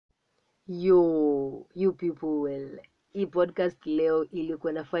You people, well, hii podcast leo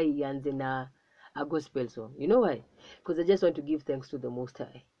ilikuwa nafaa ianze na a gospel song. You know why? Because I just want to give thanks to the Most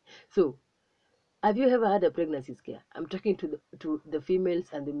High. So, have you ever had a pregnancy scare? I'm talking to the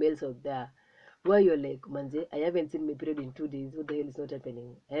females and the males out there, where you're like, manze, I haven't seen my period in 2 days. What the hell is not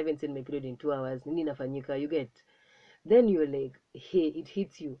happening? I haven't seen my period in 2 hours. Nini nafanyika? You get? Then you're like, hey, it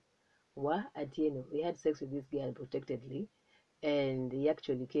hits you. Atieno, we had sex with this guy unprotectedly, and he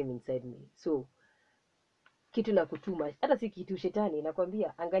actually came inside me. So kitu na kutuma, hata si kitu, shetani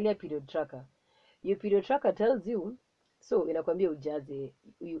nakwambia, angalia period tracker. Your period tracker tells you, so inakwambia ujaze,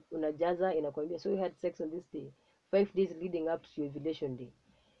 unajaza, inakwambia, so you had sex on this day, 5 days leading up to your ovulation day,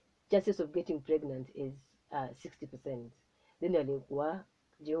 chances of getting pregnant is 60%. Then you're like,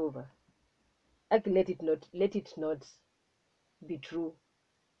 Jehovah, actually let it not be true.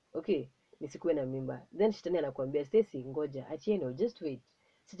 Okay, nisikuwe na mimba. Then shetani anakuambia, Stacy, ngoja, achieno, just wait,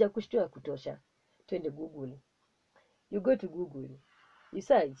 sijakushtua kutosha, twende Google. You go to Google, you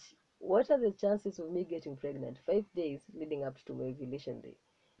search, what are the chances of me getting pregnant 5 days leading up to my ovulation day?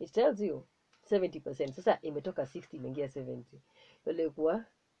 It tells you 70%. Sasa imetoka 60 imeingia 70. You're like, what?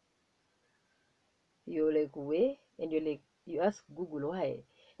 You're like, where? And you're like, you ask Google why,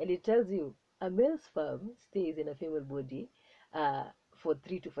 and it tells you a male sperm stays in a female body for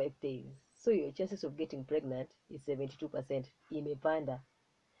 3 to 5 days. So your chances of getting pregnant is 72%. Imepanda.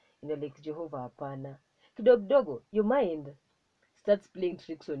 And you're like, Jehovah, hapana. Kidogo, your mind starts playing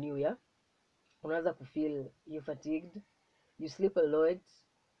tricks on you, yeah? Unaanza kufeel you're fatigued, you sleep a lot,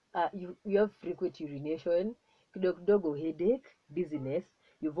 you have frequent urination, kidogo headache, dizziness,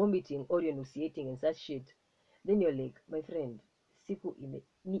 you're vomiting or you're nauseating and such shit. Then you're like, my friend,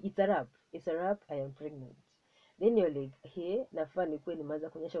 it's a wrap, I am pregnant. Then you're like, hey, nafaa nikuwe nimeanza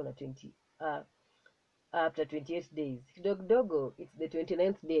kuonyesha una 20 after 28 days. Kidogo, it's the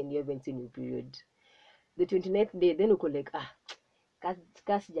 29th day and you haven't seen your period. The 29th day, then uko like,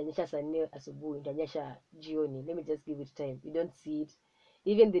 kasi sijanyesha saa 4 asubuhi, nitanyesha jioni, let me just give it time. You don't see it.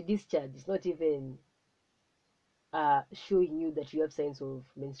 Even the discharge is not even showing you that you have signs of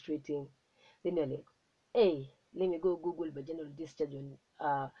menstruating. Then you're like, hey, let me go Google vaginal discharge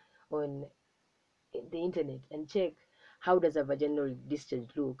on the internet and check how does a vaginal discharge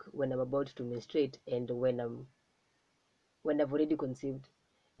look when I'm about to menstruate and when I've already conceived.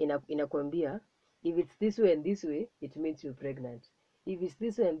 Inakwambia, if it's this way and this way, it means you're pregnant. If it's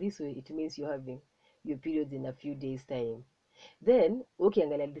this way and this way, it means you're having your periods in a few days time. Then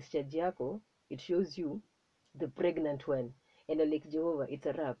ukiangalia discharge yako, it shows you the pregnant one, and you're like, Jehovah, it's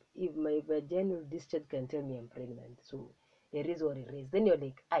a wrap. If my vaginal discharge can tell me I'm pregnant, so it is what it is. Then you're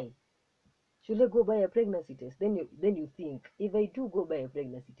like, should I go buy a pregnancy test? Then you think, if I do go buy a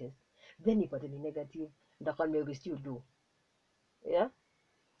pregnancy test, then if it's negative, we still do. Yeah?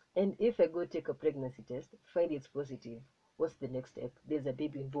 And if I go take a pregnancy test, find it's positive, what's the next step? There's a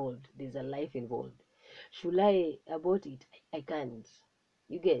baby involved. There's a life involved. Should I abort it? I can't.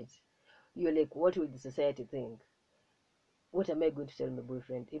 You get? You're like, what will the society think? What am I going to tell my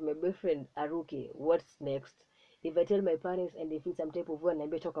boyfriend? If my boyfriend are okay, what's next? If I tell my parents and they feel some type of one,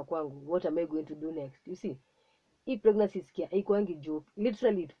 toka kwangu, what am I going to do next? You see, if pregnancy scare, haikuangi joke.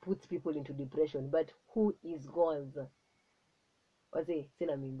 Literally, it puts people into depression. But who is God's? Wase,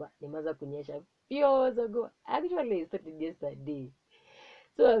 sina mimba, nimeanza kunyesha few hours ago. Actually, it started yesterday.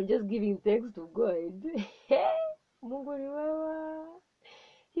 So I'm just giving thanks to God. Mungu ni mwema.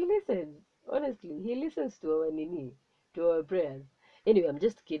 He listens. Honestly, he listens to our prayers. Anyway, I'm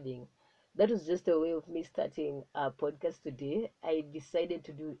just kidding. That was just a way of me starting a podcast today. I decided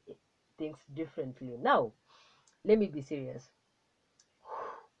to do things differently. Now, let me be serious.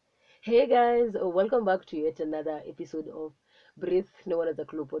 Hey guys, welcome back to yet another episode of Breathe No One Has a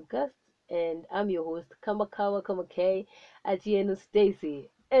Clue podcast, and I'm your host Kamakawa Atieno Stacy.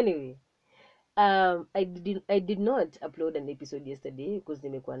 Anyway, I did not upload an episode yesterday because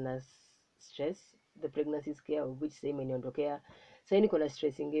nimekuwa na stress, the pregnancy scare of which sasa imeniondokea. Sasa niko na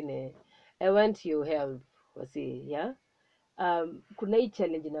stress ingine. I want your help, wasi, yeah? Kuna hii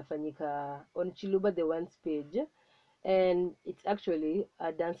challenge inafanyika on Chiluba the Once page, and it's actually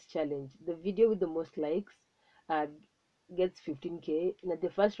a dance challenge. The video with the most likes gets 15k, and the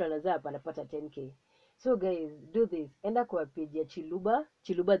first runners up anapata 10k. So guys, do this. Enda kwa page ya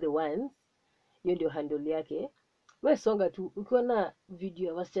Chiluba the Once, hiyo ndio handle yake. We songa tu, ukiona video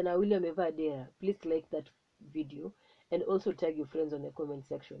ya wasichana wawili wamevaa dera, please like that video and also tag your friends on the comment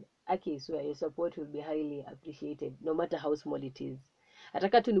section. Okay, so your support will be highly appreciated, no matter how small it is.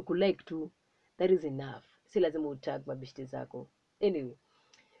 Ataka tu ni kulike tu, that is enough. Si lazima utag mabishti zako. Anyway,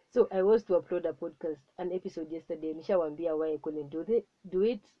 So I was to upload a podcast, an episode yesterday. Nishawambia why I couldn't do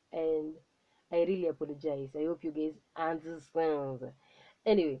it, and I really apologize. I hope you guys understand.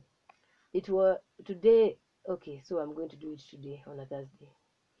 Anyway, it was today. Okay, so I'm going to do it today on a Thursday.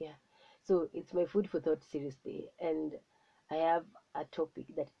 Yeah. So it's my food for thought series day, and I have a topic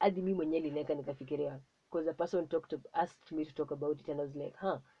that hadi mimi mwenyewe niliweka nikafikiria, because a person asked me to talk about it, and I was like,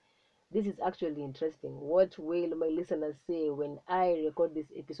 huh, this is actually interesting. What will my listeners say when I record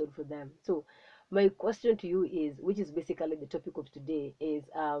this episode for them? So my question to you is, which is basically the topic of today, is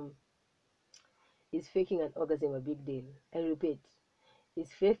faking an orgasm a big deal? I repeat,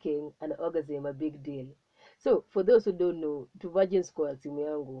 is faking an orgasm a big deal? So for those who don't know, to virgin squad simu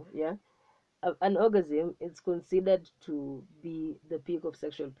yangu, yeah, an orgasm is considered to be the peak of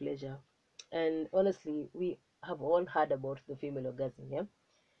sexual pleasure, and honestly, we have all heard about the female orgasm, yeah.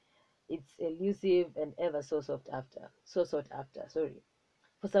 It's elusive and ever so sought after. Sorry.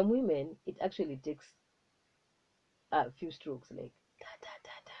 For some women, it actually takes a few strokes, like da da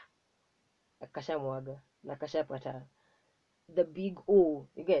da da, akashamwaga, nakashapata, the big O.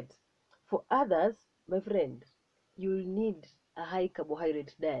 You get. For others, my friend, you'll need a high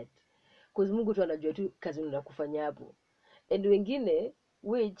carbohydrate diet, because Mungu tu anajua tu kazi unakufanya hapo. And wengine,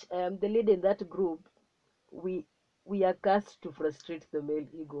 which I am the leader in that group, we are cast to frustrate the male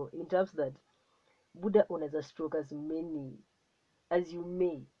ego in terms that Buddha unaweza stroke as many as you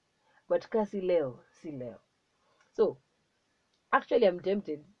may, but ka si leo, si leo. So actually I'm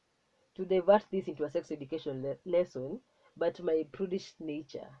tempted to divert this into a sex education lesson, but my prudish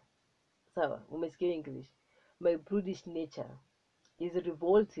nature, sawa, umesikia English, my prudish nature is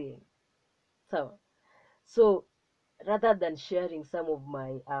revolting, sawa. So rather than sharing some of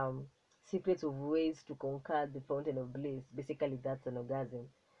my secrets of ways to conquer the fountain of bliss, basically that's an orgasm,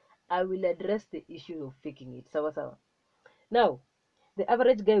 I will address the issue of faking it, sawa sawa. Now, the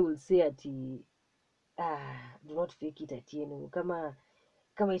average guy will say do not fake it at kama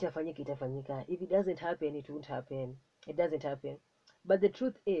itafanyika. If it doesn't happen, it won't happen. It doesn't happen. But the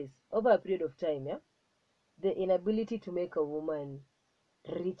truth is, over a period of time, yeah, the inability to make a woman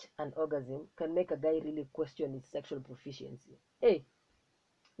reach an orgasm can make a guy really question his sexual proficiency. Hey,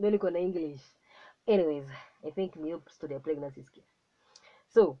 no niko na English. Anyways, I think me up to their pregnancy scare.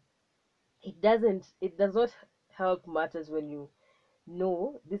 So it does not help matters when you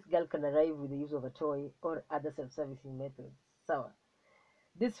know this girl can arrive with the use of a toy or other self-servicing methods. Sour.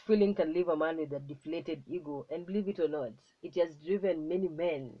 This feeling can leave a man with a deflated ego, and believe it or not, it has driven many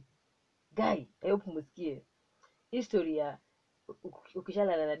men. Guy, I hope musikie. History ya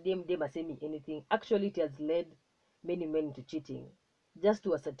ukishalala na dem asemi anything. Actually, it has led many men into cheating, just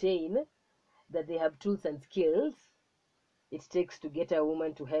to ascertain that they have tools and skills it takes to get a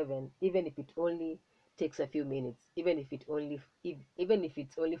woman to heaven, even if it only takes a few minutes, even if it's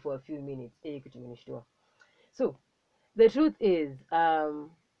only for a few minutes. So the truth is,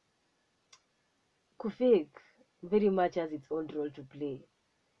 kufake very much has its own role to play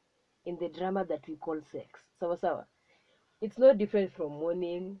in the drama that we call sex. Sawa sawa. It's no different from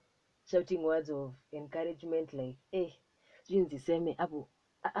mourning, shouting words of encouragement like, hey, sijui abu,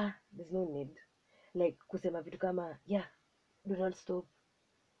 there's no need. Like kusema vitu kama, yeah, do not stop.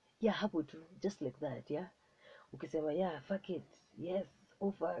 Yeah, hapo tu, just like that, yeah. Ukisema, yeah, fuck it, yes,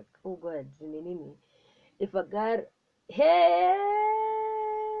 oh fuck, oh god, nini. If a girl,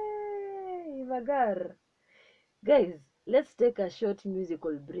 guys, let's take a short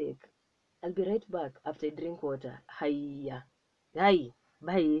musical break. I'll be right back after I drink water. Hi,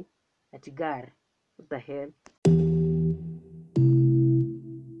 bye, atigar, what the hell?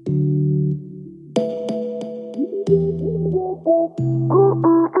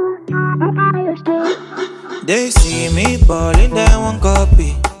 They see me balling, they want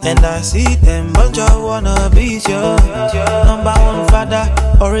copy, and I see them bunch of wannabes, yo. Number one father,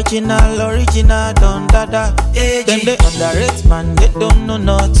 original, don't dada. Then they underrate, man, they don't know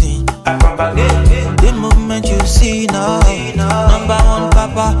nothing. I propagate the movement you see now. Number one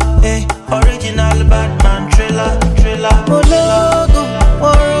papa, original Batman trailer. Mologo,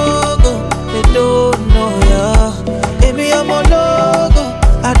 Morogo, they don't know ya. Baby, I'm a logo,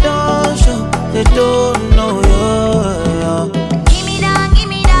 I don't show, they don't know ya. Give me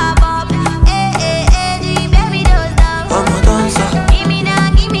that bop, baby, don't stop. I'm a dancer. Give me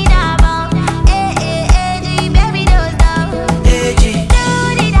that bop, baby, don't stop. Do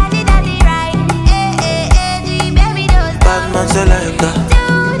the daddy right, baby, don't stop. Batman selector. Do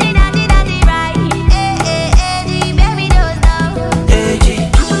the daddy right, baby, don't stop.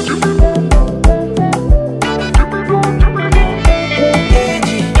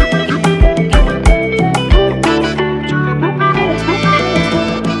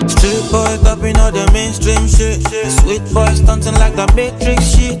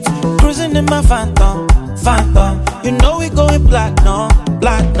 Cruising in my phantom, phantom. You know we going platinum,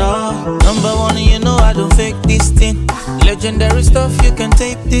 platinum. Number one, you know I don't fake this thing. Legendary stuff, you can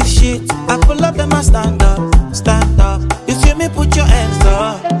tape this shit. I pull up and I stand up, stand up. You feel me? Put your hands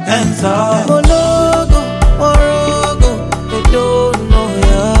up, hands up. Mologo, morogo, they don't know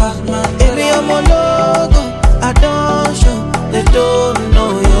ya. Baby, I'm a logo, I don't show, they don't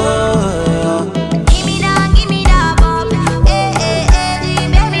know ya. Give me that bop. Eh, eh, eh,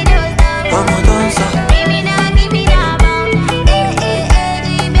 baby, don't stop. Vamos a danzar, Give me that bop. Eh, eh,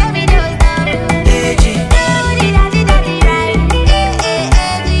 eh, baby, don't stop. AG, Do the dirty right. Eh, eh,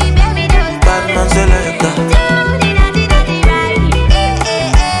 eh, baby, don't stop. Batman selector, Do the dirty right. Eh, eh,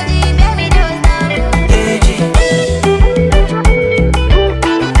 eh, baby, don't stop. AG.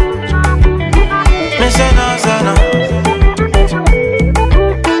 Me say no, say no.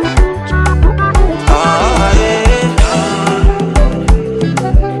 Ah, yeah.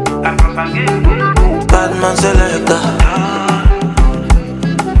 Batman selector,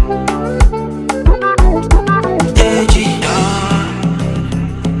 AG.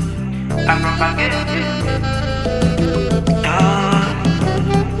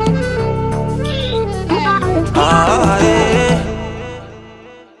 Ah, yeah.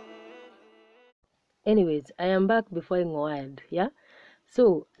 Anyways, I am back before Ngwad, yeah?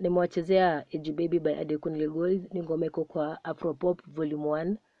 So, nimewachezea Eji Baby by Adekunle Gold, ni ngoma iko kwa Afropop Volume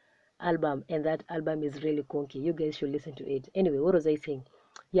 1 album, and that album is really conky. You guys should listen to it. Anyway, what was I saying?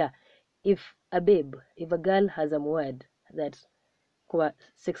 Yeah, if a girl has a word that kwa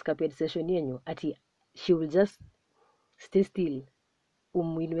sex carpet session yenyu, ati she will just stay still,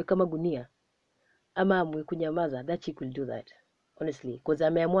 umuinue kama gunia, ama amwe kunyamaza, that chick will do that. Honestly, because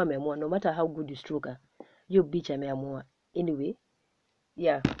ameamua, no matter how good you stroke her, you bitch ameamua. Anyway,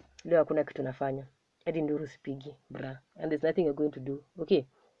 yeah, leo hakuna kitu nafanya. Hadi nduru sipigi, bra. And there's nothing you're going to do. Okay.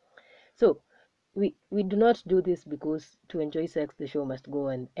 So, we do not do this because to enjoy sex the show must go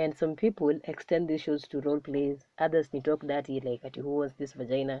on. And some people extend these shows to role plays. Others ni talk dirty like at who wants this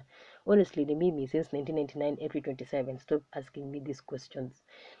vagina. Honestly, the mimi since 1999 April 27 stop asking me these questions.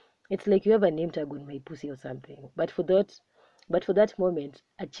 It's like you have a name tag on my pussy or something. But for that moment,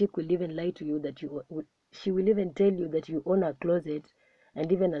 a chick will even lie to you that she will even tell you that you own a closet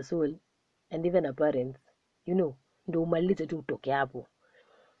and even a soul and even a parent. You know, ndo umalize tu utoke hapo.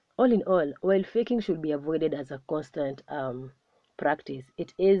 All in all, while faking should be avoided as a constant practice,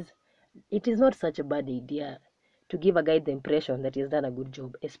 it is not such a bad idea to give a guy the impression that he's done a good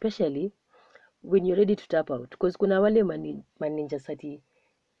job, especially when you're ready to tap out. Because kuna wale maninja sati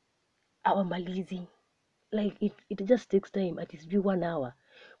awamalizi. Like it just takes time. At least 1 hour.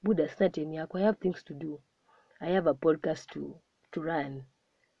 Buddha sina time yako. I have things to do. I have a podcast to run.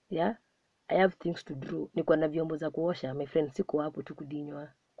 Yeah? I have things to do. Niko na vyombo za kuosha. My friend, siko hapo tu kudinywa.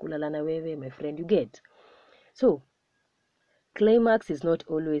 Kulala na wewe, my friend, you get. So, climax is not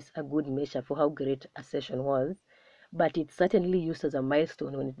always a good measure for how great a session was, but it's certainly used as a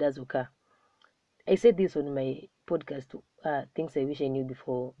milestone when it does occur. I said this on my podcast, Things I Wish I Knew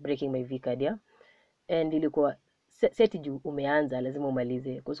Before Breaking My VCAD, yeah? And ilikuwa seti juu umeanza lazima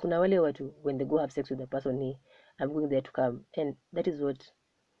umalize, because kuna wale watu when they go have sex with the person ni I'm going there to come, and that is what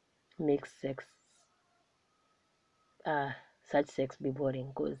makes such sex be boring,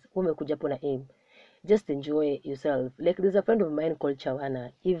 because umekuja hapo na aim. Just enjoy yourself. Like there's a friend of mine called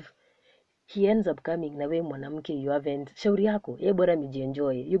Chawana. If he ends up coming na wewe mwanamke you haven't, shauri yako, yeye bora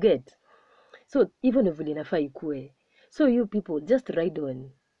mijienjoy, you get. So even if inafaa ikue, so you people just ride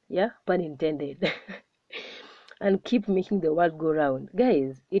on, yeah, pun intended. And keep making the world go round,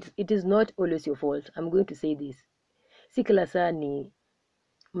 guys. It is not always your fault. I'm going to say this. Si kila saa ni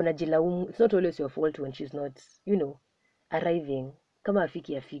mnajilaumu. It's not always your fault when she's not, arriving. Kama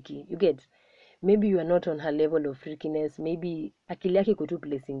afiki, you get. Maybe you are not on her level of freakiness. Maybe akili yake iko tu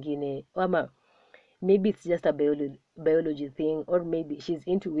place ingine, ama maybe it's just a biology thing, or maybe she's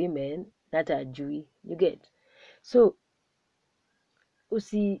into women that are Jewy, you get. So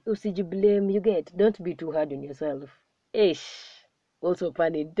usijiblame, you get. Don't be too hard on yourself. Ish, also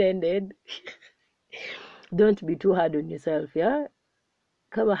pun intended. Don't be too hard on yourself, yeah.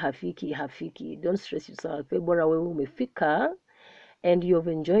 Kama hafiki, don't stress yourself. Bora wewe umefika and you've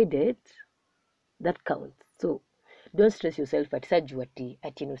enjoyed it, that counts. So don't stress yourself at sajua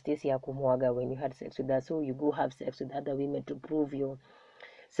ati no Stacy ya kumwaga when you had sex with her, so you go have sex with other women to prove your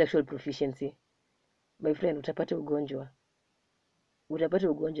sexual proficiency. My friend, utapata ugonjwa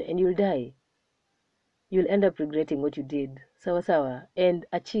and you'll die. You'll end up regretting what you did. Sawa. And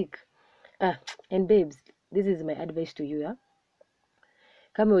a chick, and babes, this is my advice to you, yeah?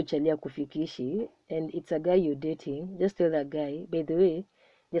 Kama uchalia kufikishi and it's a guy you're dating, just tell that guy, by the way,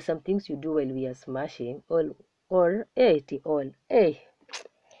 There's some things you do while we are smashing, or hey, hey,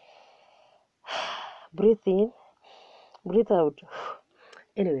 breathe in, breathe out.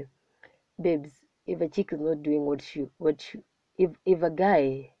 Anyway, babes, if a chick is not doing if a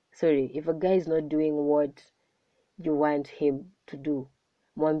guy is not doing what you want him to do,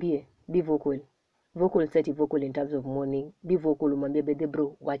 mwambie, be vocal in terms of morning, be vocal, mwambie bede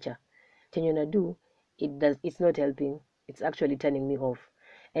bro, wacha chenye na do, it's not helping, it's actually turning me off.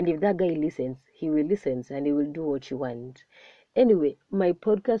 And if that guy listens, he will listen and he will do what you want. Anyway, my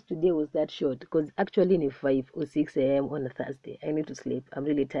podcast today was that short because actually in 5 or 6 a.m. on a Thursday, I need to sleep. I'm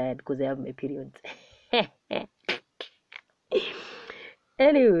really tired because I have my periods.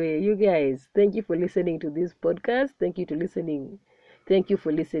 Anyway, you guys, thank you for listening to this podcast. Thank you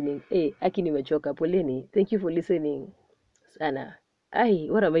for listening. Hey, aki nimechoka, poleni. Thank you for listening. Sana. Ay,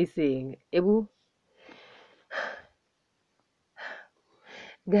 what am I saying? Ebu,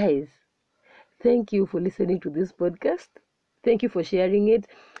 guys, thank you for listening to this podcast. Thank you for sharing it.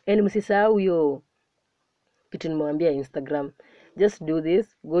 And msisahau yo kitu nimewambia Instagram. Just do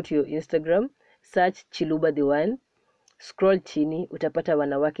this. Go to your Instagram, search Chiluba the One, scroll chini, utapata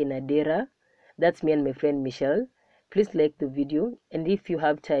wanawake na dera. That's me and my friend Michelle. Please like the video, and if you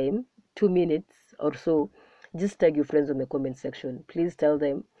have time, 2 minutes or so, just tag your friends on the comment section. Please tell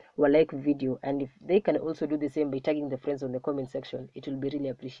them we like video, and if they can also do the same by tagging the friends on the comment section, it will be really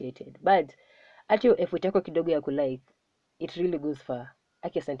appreciated. But at your effort yako kidogo ya kulike, it really goes far.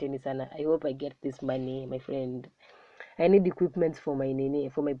 Aki asanteni sana. I hope I get this money, my friend. I need equipment for my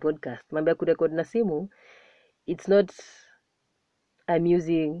podcast. Mambo ya kurekod na simu, it's not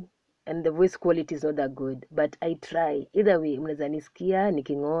amusing and the voice quality is not that good, but I try. Either way, mnaweza nisikia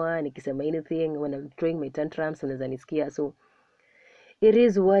nikingoa, nikisema anything when I'm throwing my tantrums, mnaweza nisikia. So it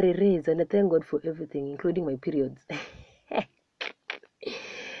is what it is, and I thank God for everything, including my periods.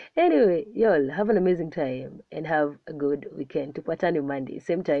 Anyway, y'all have an amazing time and have a good weekend. Tupatane Monday,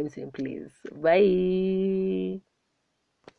 same time, same place. Bye.